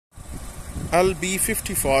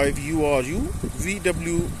LB55URU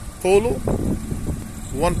VW Polo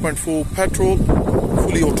 1.4 petrol,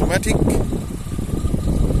 fully automatic,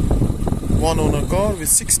 one owner car with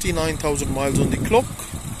 69,000 miles on the clock.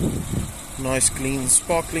 Nice clean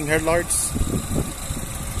sparkling headlights,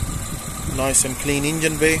 nice and clean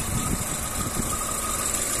engine bay,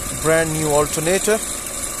 brand new alternator,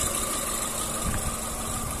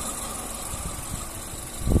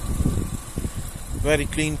 very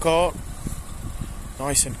clean car,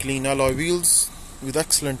 nice and clean alloy wheels with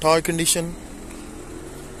excellent tire condition,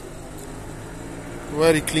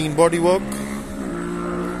 very clean bodywork,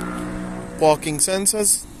 parking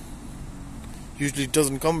sensors. Usually it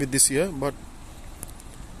doesn't come with this here, but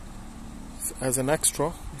as an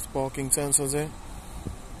extra, these parking sensors here.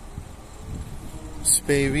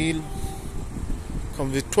 Spare wheel,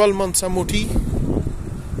 comes with 12 months MOT.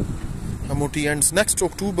 MOT ends next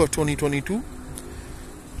October 2022.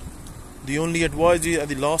 The only advice is that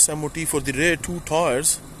the last MOT for the rear two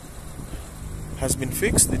tires has been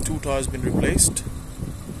fixed. The two tires been replaced.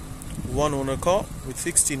 One owner car with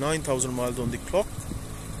 69,000 miles on the clock.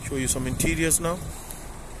 Show you some interiors now.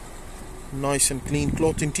 Nice and clean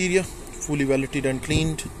cloth interior, fully valeted and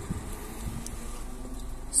cleaned.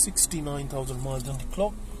 69,000 miles on the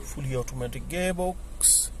clock, fully automatic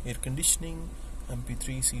gearbox, air conditioning,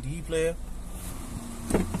 MP3 CD player.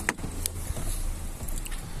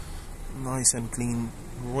 Nice and clean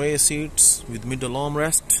rear seats with middle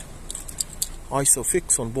armrest,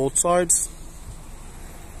 ISOFIX on both sides.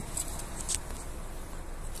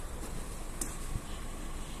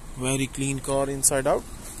 Very clean car inside out.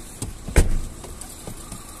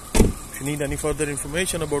 If you need any further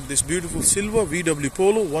information about this beautiful silver VW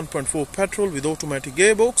Polo 1.4 petrol with automatic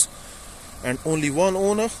gearbox and only one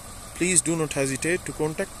owner, please do not hesitate to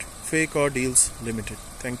contact Fake Car Deals Limited.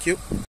 Thank you.